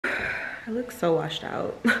I look so washed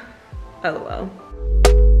out. LOL.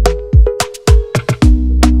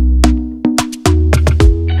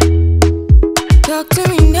 Talk to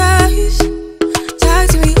me nice, talk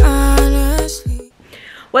to me honestly.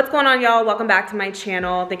 What's going on, y'all? Welcome back to my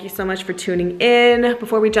channel. Thank you so much for tuning in.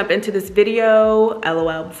 Before we jump into this video,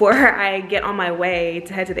 LOL, before I get on my way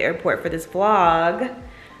to head to the airport for this vlog,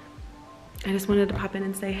 I just wanted to pop in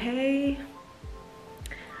and say, hey,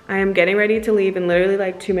 I am getting ready to leave in literally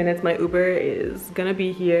like 2 minutes. My Uber is gonna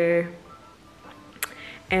be here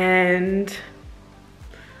and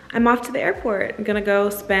I'm off to the airport. I'm gonna go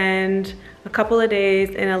spend a couple of days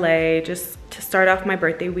in LA just to start off my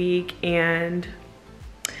birthday week, and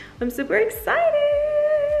I'm super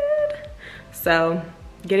excited. So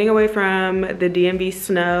getting away from the DMV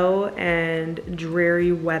snow and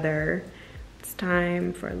dreary weather, it's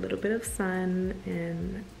time for a little bit of sun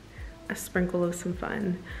and a sprinkle of some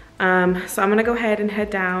fun. So I'm gonna go ahead and head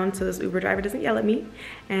down so this Uber driver doesn't yell at me,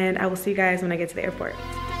 and I will see you guys when I get to the airport.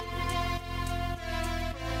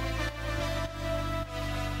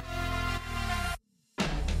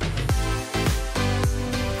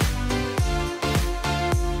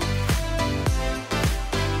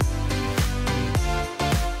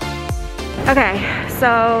 Okay,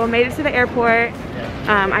 so made it to the airport.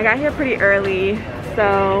 I got here pretty early,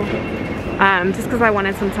 so just because I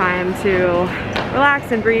wanted some time to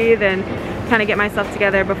relax and breathe and kind of get myself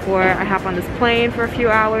together before I hop on this plane for a few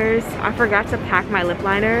hours. I forgot to pack my lip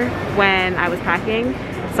liner when I was packing,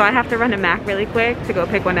 so I have to run to MAC really quick to go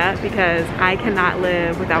pick one up because I cannot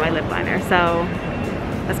live without my lip liner. So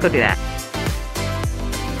let's go do that.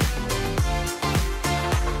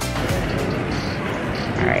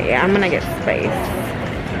 All right, yeah, I'm gonna get space.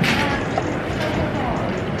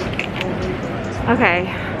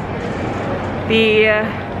 Okay. The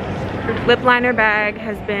lip liner bag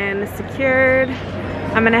has been secured.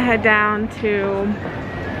 I'm gonna head down to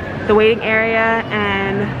the waiting area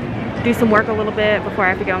and do some work a little bit before I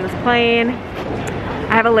have to get on this plane.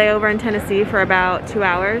 I have a layover in Tennessee for about 2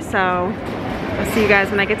 hours, so I'll see you guys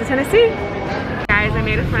when I get to Tennessee. Guys, I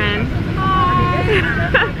made a friend. Hi.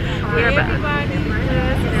 We're about to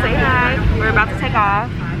say hi. We're about to take off.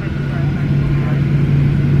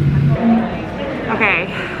 Okay,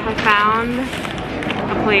 I found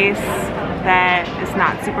a place that is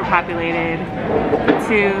not super populated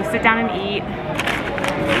to sit down and eat.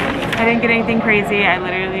 I didn't get anything crazy. I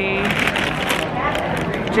literally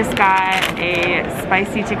just got a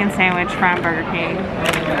spicy chicken sandwich from Burger King.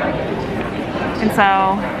 And so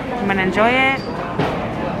I'm gonna enjoy it.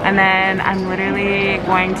 And then I'm literally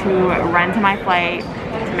going to run to my flight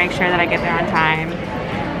to make sure that I get there on time.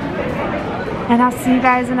 And I'll see you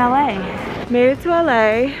guys in LA. Made it to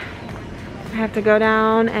LA. I have to go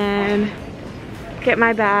down and get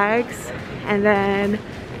my bags, and then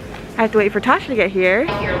I have to wait for Tasha to get here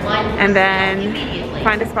and then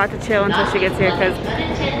find a spot to chill until she gets here, because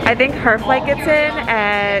I think her flight gets in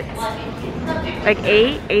at like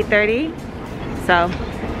 8:30. So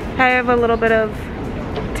I have a little bit of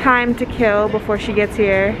time to kill before she gets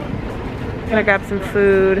here. I'm gonna grab some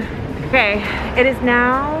food. Okay, it is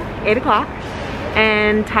now 8 o'clock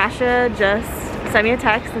and Tasha just sent me a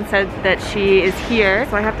text and said that she is here.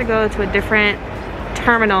 So I have to go to a different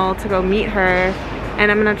terminal to go meet her,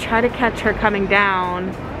 and I'm gonna try to catch her coming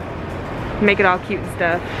down, make it all cute and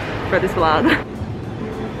stuff for this vlog.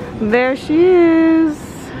 There she is.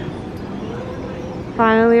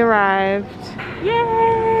 Finally arrived. Yay!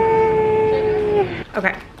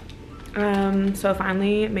 Okay. So I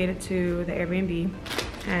finally made it to the Airbnb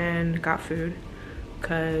and got food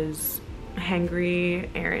because hangry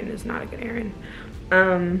Aaron is not a good Aaron.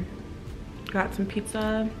 Got some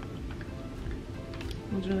pizza.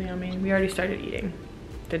 It was really yummy. We already started eating.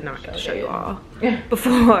 Did not get to show you all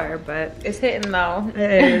before, but it's hitting though. It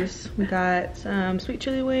is. We got some sweet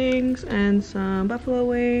chili wings and some buffalo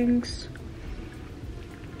wings.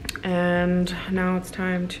 And now it's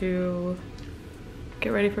time to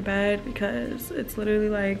get ready for bed because it's literally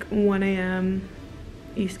like 1 a.m.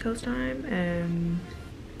 East Coast time and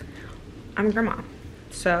I'm a grandma.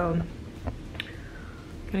 So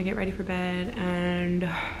I'm gonna get ready for bed and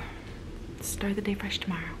start the day fresh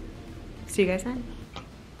tomorrow. See you guys then.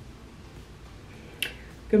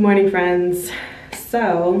 Good morning, friends.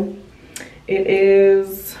 So it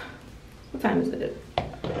is, what time is it?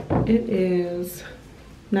 It is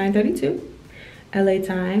 9:32 LA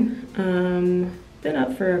time. Been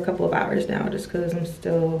up for a couple of hours now just because I'm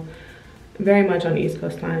still very much on East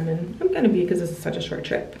Coast time, and I'm gonna be because this is such a short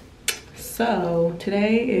trip. So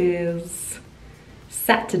today is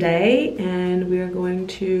Saturday and we are going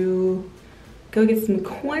to go get some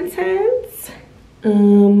content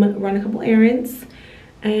run a couple errands,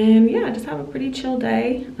 and yeah, just have a pretty chill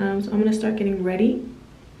day. So I'm gonna start getting ready,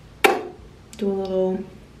 do a little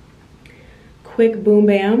quick boom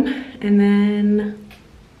bam, and then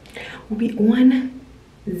we'll be on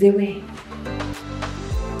the way.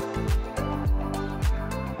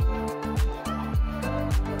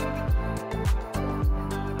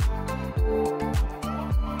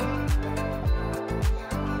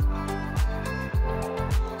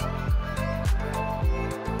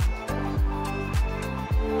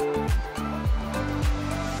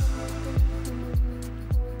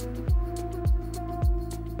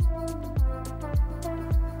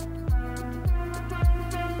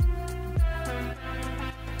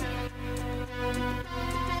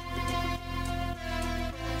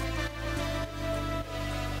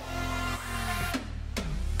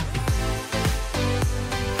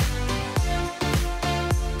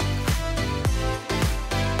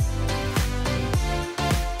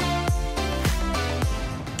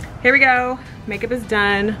 Here we go, makeup is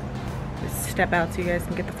done. Just step out so you guys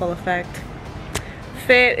can get the full effect.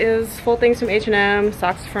 Fit is full things from H&M,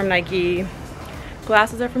 socks from Nike,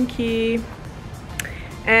 glasses are from Key,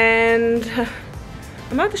 and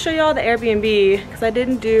I'm about to show you all the Airbnb because I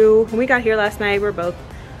didn't do, when we got here last night, we were both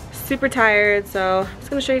super tired, so I'm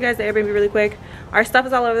just gonna show you guys the Airbnb really quick. Our stuff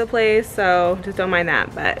is all over the place, so just don't mind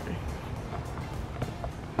that, but.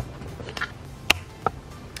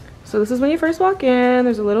 So this is when you first walk in.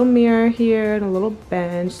 There's a little mirror here and a little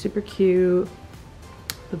bench, super cute.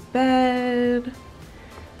 The bed.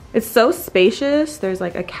 It's so spacious. There's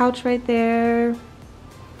like a couch right there.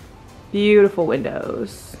 Beautiful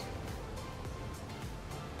windows.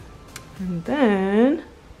 And then,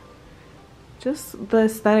 just the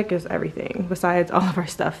aesthetic is everything besides all of our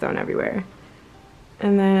stuff thrown everywhere.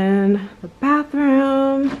 And then the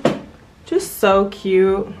bathroom, just so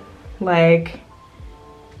cute. Like,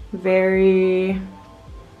 very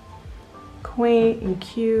quaint and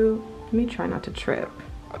cute. Let me try not to trip.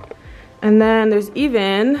 And then there's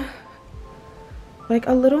even like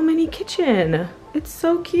a little mini kitchen. It's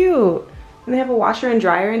so cute. And they have a washer and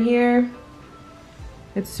dryer in here.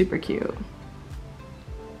 It's super cute.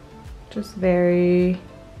 Just very,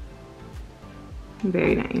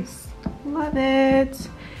 very nice. Love it.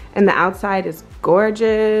 And the outside is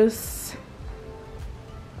gorgeous.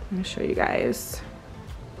 I'm gonna show you guys.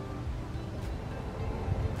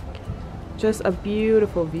 Just a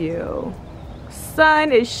beautiful view.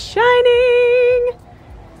 Sun is shining.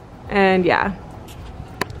 And yeah.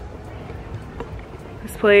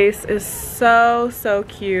 This place is so, so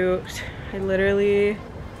cute. I literally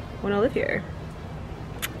want to live here.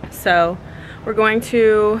 So we're going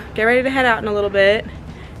to get ready to head out in a little bit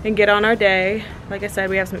and get on our day. Like I said,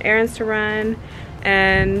 we have some errands to run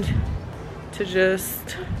and to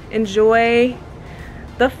just enjoy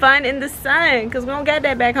the fun in the sun because we don't got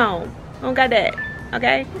that back home. We don't got that,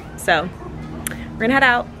 okay? So we're gonna head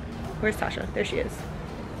out. Where's Tasha? There she is.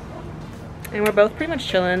 And we're both pretty much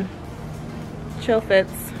chilling. Chill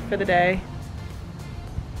fits for the day.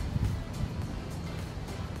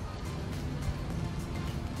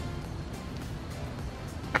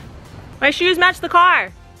 My shoes match the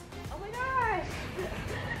car. Oh my gosh.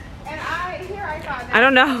 And I thought that I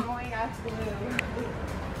don't know. going as blue.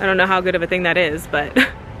 I don't know how good of a thing that is, but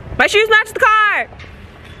my shoes match the car.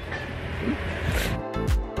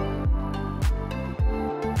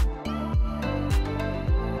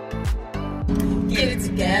 Get it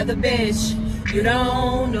together, bitch. You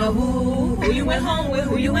don't know who you went home with,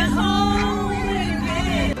 who you went home with.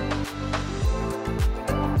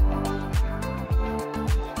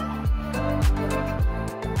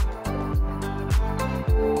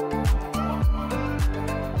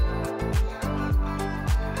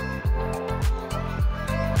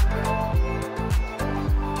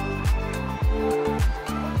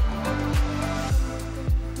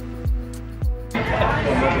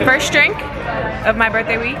 First drink of my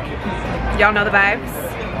birthday week. Y'all know the vibes.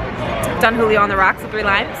 Done Julio on the rocks with 3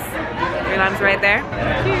 limes. 3 limes right there.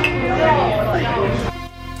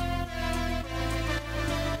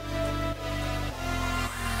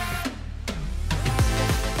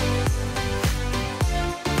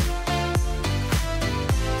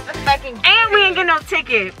 And we ain't get no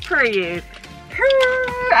ticket, period.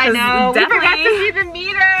 I know. We Definitely forgot to feed the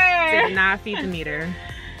meter. did not feed the meter.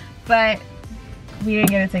 But we didn't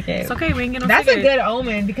get a ticket. It's okay, we didn't get no That's ticket. a good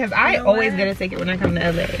omen because I know always what? get a ticket when I come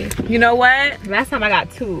to LA. You know what? Last time I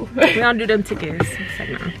got 2. We don't do them tickets. It's like,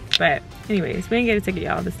 no. But anyways, we didn't get a ticket,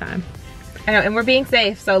 y'all, this time. I know, and we're being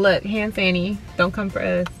safe. So look, hand sanitizer. Don't come for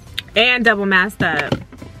us. And double masked up.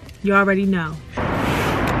 You already know.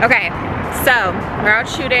 Okay, so we're out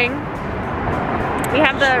shooting. We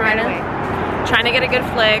have the runaway. Trying to get a good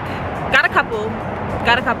flick. Got a couple.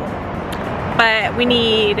 But we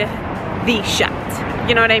need the shot.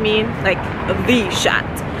 You know what I mean? Like the shot.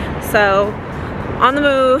 So on the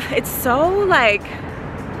move. It's so like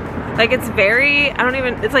it's very,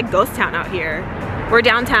 it's like ghost town out here. We're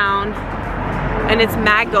downtown and it's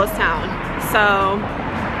mad ghost town. So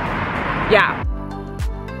yeah.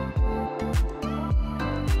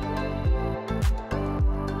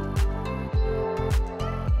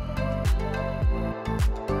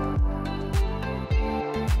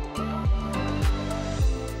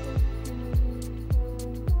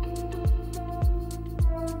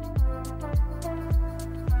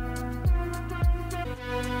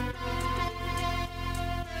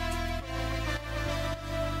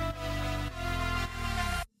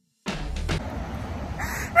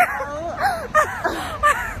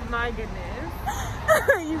 My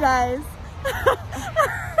goodness. You guys.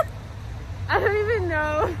 I don't even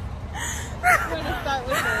know where to start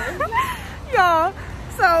with this. Y'all,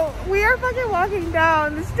 so we are fucking walking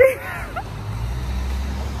down the street.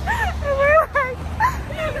 And we're like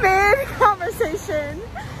mid-conversation.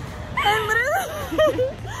 And literally,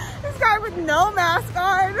 this guy with no mask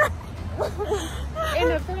on.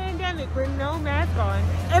 In a pandemic with no mask on.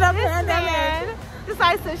 In a pandemic.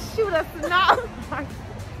 Decides to shoot us not.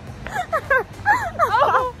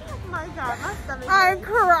 Oh my god, my stomach. I'm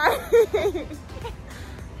crying.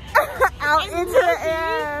 Out into the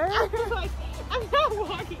air. I'm not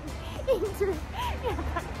walking into it.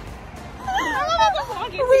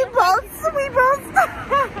 We both stopped.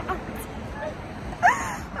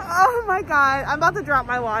 Oh my god, I'm about to drop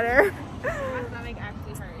my water. My stomach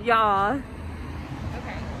actually hurts. Y'all.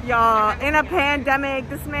 Okay. Y'all, in a pandemic,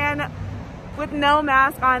 this man with no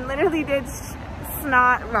mask on literally did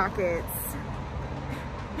snot rockets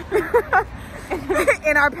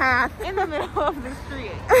in our path. In the middle of the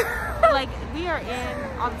street. Like, we are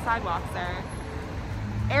on the sidewalk, sir.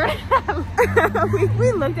 Aaron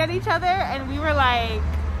we looked at each other and we were like,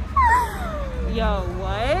 yo,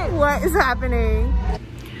 what? What is happening?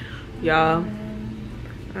 Y'all,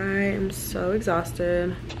 I am so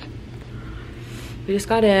exhausted. We just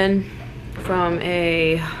got in from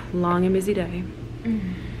a long and busy day.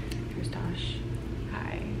 Here's Tosh.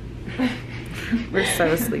 Hi. We're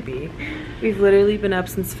so sleepy. We've literally been up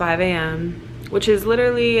since 5 a.m. which is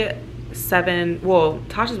literally 7, well,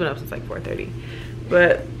 Tosh has been up since like 4:30,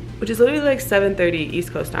 but which is literally like 7:30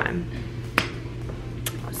 East Coast time.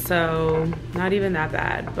 So not even that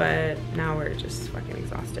bad, but now we're just fucking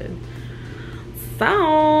exhausted.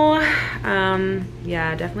 So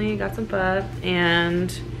yeah, definitely got some pub.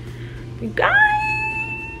 And you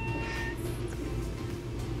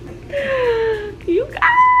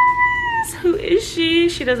guys, who is she?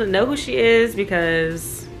 She doesn't know who she is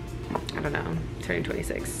because, I don't know, turning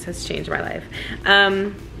 26 has changed my life.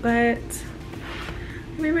 But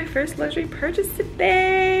I made my first luxury purchase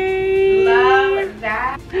today. Love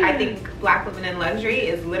that. I think Black Women in Luxury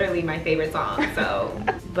is literally my favorite song, so.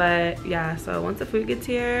 But yeah, so once the food gets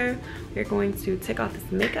here, we're going to take off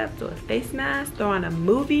this makeup, do a face mask, throw on a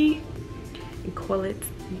movie, and call it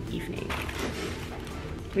an evening.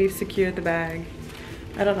 We've secured the bag.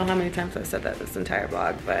 I don't know how many times I've said that this entire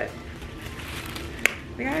vlog, but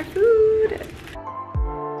we got our food.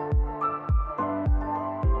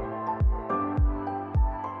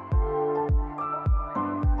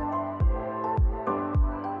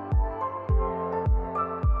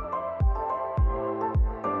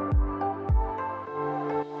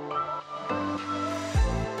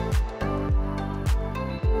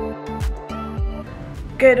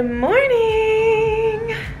 Good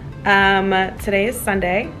morning. Today is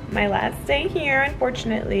Sunday, my last day here,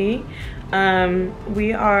 unfortunately.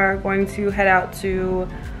 We are going to head out to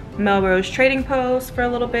Melrose Trading Post for a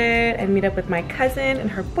little bit and meet up with my cousin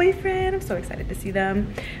and her boyfriend. I'm so excited to see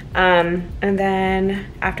them. And then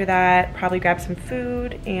after that, probably grab some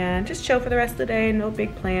food and just chill for the rest of the day. No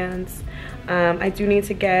big plans. I do need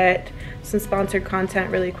to get some sponsored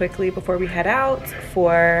content really quickly before we head out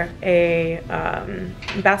for a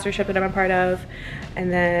ambassadorship that I'm a part of. And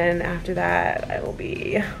then after that, I will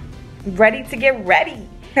be ready to get ready.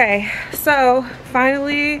 Okay, so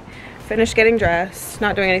finally finished getting dressed.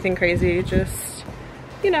 Not doing anything crazy, just,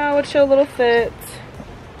 you know, a chill little fit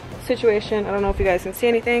situation. I don't know if you guys can see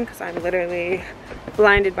anything because I'm literally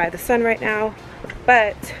blinded by the sun right now.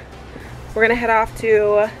 But we're gonna head off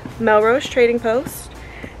to Melrose Trading Post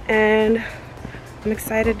and I'm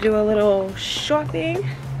excited to do a little shopping.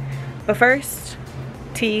 But first,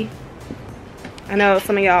 tea. I know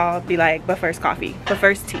some of y'all be like, but first coffee, but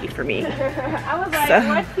first tea for me. I was like, so.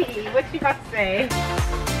 What tea? What you about to say?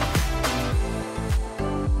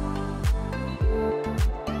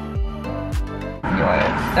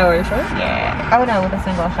 Oh, are you sure? Yeah. Oh no, with a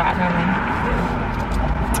single shot, never mind.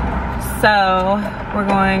 So we're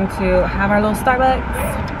going to have our little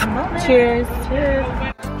Starbucks. Cheers. Cheers.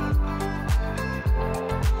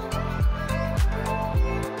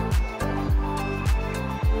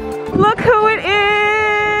 Look who it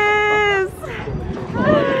is!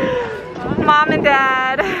 Mom and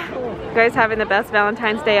Dad. You guys having the best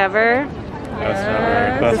Valentine's Day ever?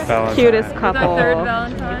 Best Valentine. Cutest couple. Third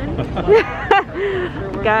Valentine.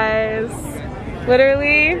 Guys,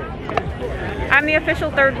 literally, I'm the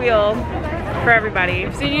official third wheel for everybody.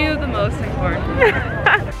 I've seen you the most in court.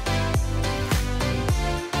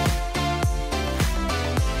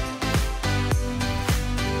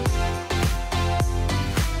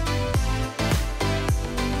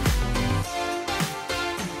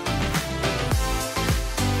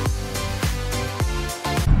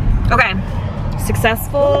 Okay,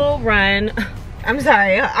 successful run. I'm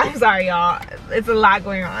sorry y'all. It's a lot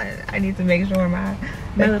going on. I need to make sure my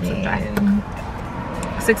lips are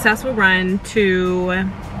dry. Successful run to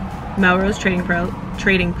Melrose Trading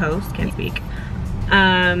Post, can't speak.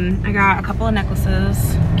 I got a couple of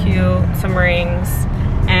necklaces, cute, some rings,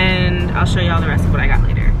 and I'll show y'all the rest of what I got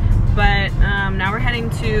later. But now we're heading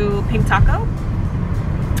to Pink Taco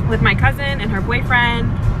with my cousin and her boyfriend,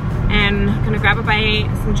 and gonna grab a bite,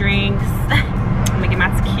 some drinks. I'm gonna get my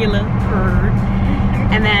tequila,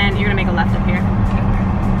 and then you're gonna make a left up here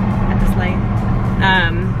at this light.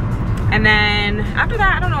 And then after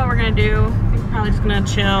that, I don't know what we're gonna do. I think we're probably just gonna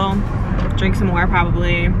chill, drink some more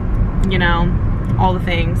probably, you know, all the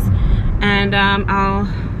things. And I'll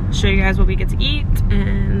show you guys what we get to eat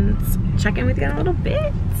and check in with you in a little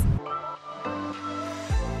bit.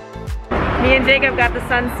 Me and Jacob got the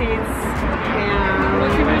sun seats.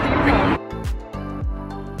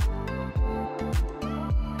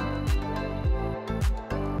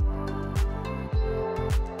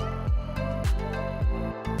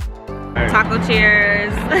 Taco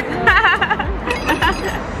cheers.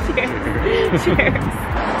 Cheers. Cheers.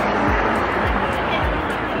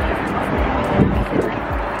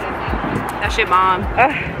 That's your mom.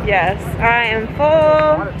 Yes, I am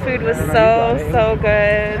full. Food was so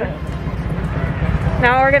good.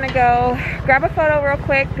 Now we're gonna go grab a photo real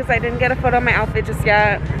quick because I didn't get a photo of my outfit just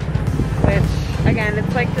yet. Which, again,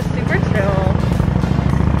 it's like just super chill.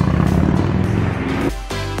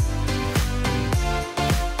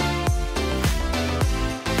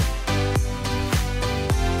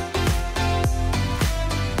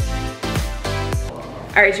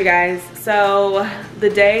 All right, you guys, so the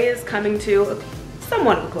day is coming to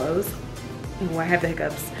somewhat of a close. Oh, I have the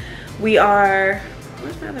hiccups. We are,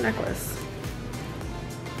 where's my other necklace?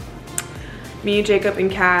 Me, Jacob,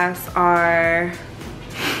 and Cass are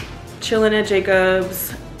chilling at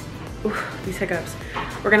Jacob's. Ooh, these hiccups.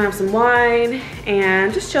 We're gonna have some wine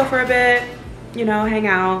and just chill for a bit, you know, hang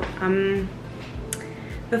out. I'm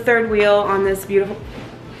the third wheel on this beautiful,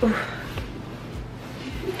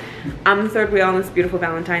 I'm the third wheel on this beautiful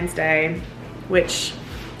Valentine's Day, which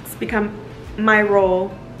has become my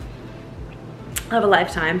role of a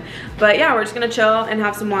lifetime. But yeah, we're just gonna chill and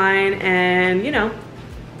have some wine and, you know,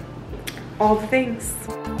 all the things.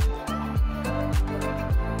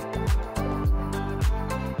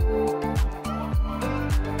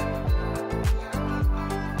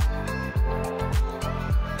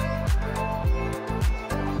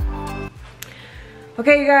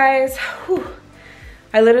 Okay, you guys. Whew.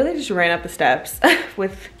 I literally just ran up the steps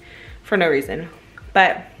for no reason.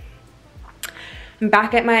 But I'm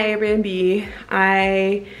back at my Airbnb.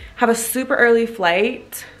 I have a super early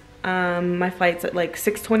flight. My flight's at like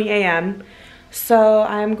 6:20 a.m. So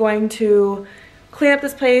I'm going to clean up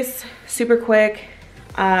this place super quick,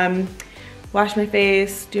 wash my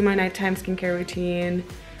face, do my nighttime skincare routine,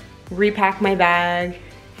 repack my bag,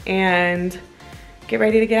 and get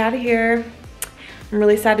ready to get out of here. I'm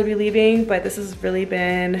really sad to be leaving, but this has really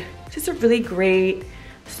been just a really great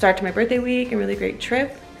start to my birthday week, a really great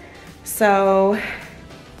trip. So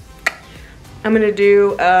I'm gonna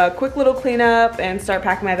do a quick little cleanup and start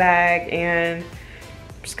packing my bag, and I'm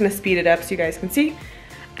just gonna speed it up so you guys can see.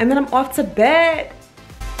 And then I'm off to bed.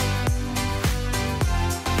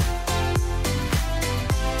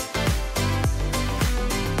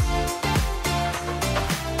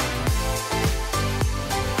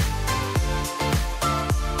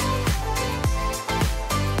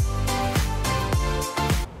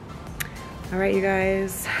 All right, you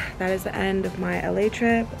guys, that is the end of my LA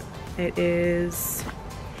trip. It is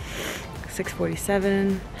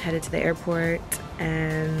 6:47, headed to the airport,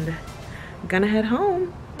 and I'm gonna head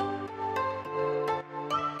home.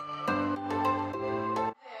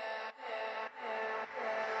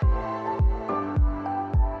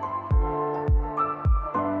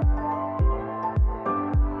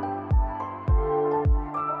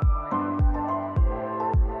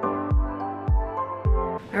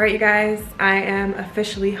 All right, you guys, I am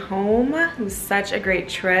officially home. It was such a great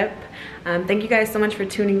trip. Thank you guys so much for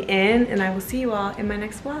tuning in, and I will see you all in my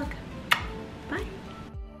next vlog.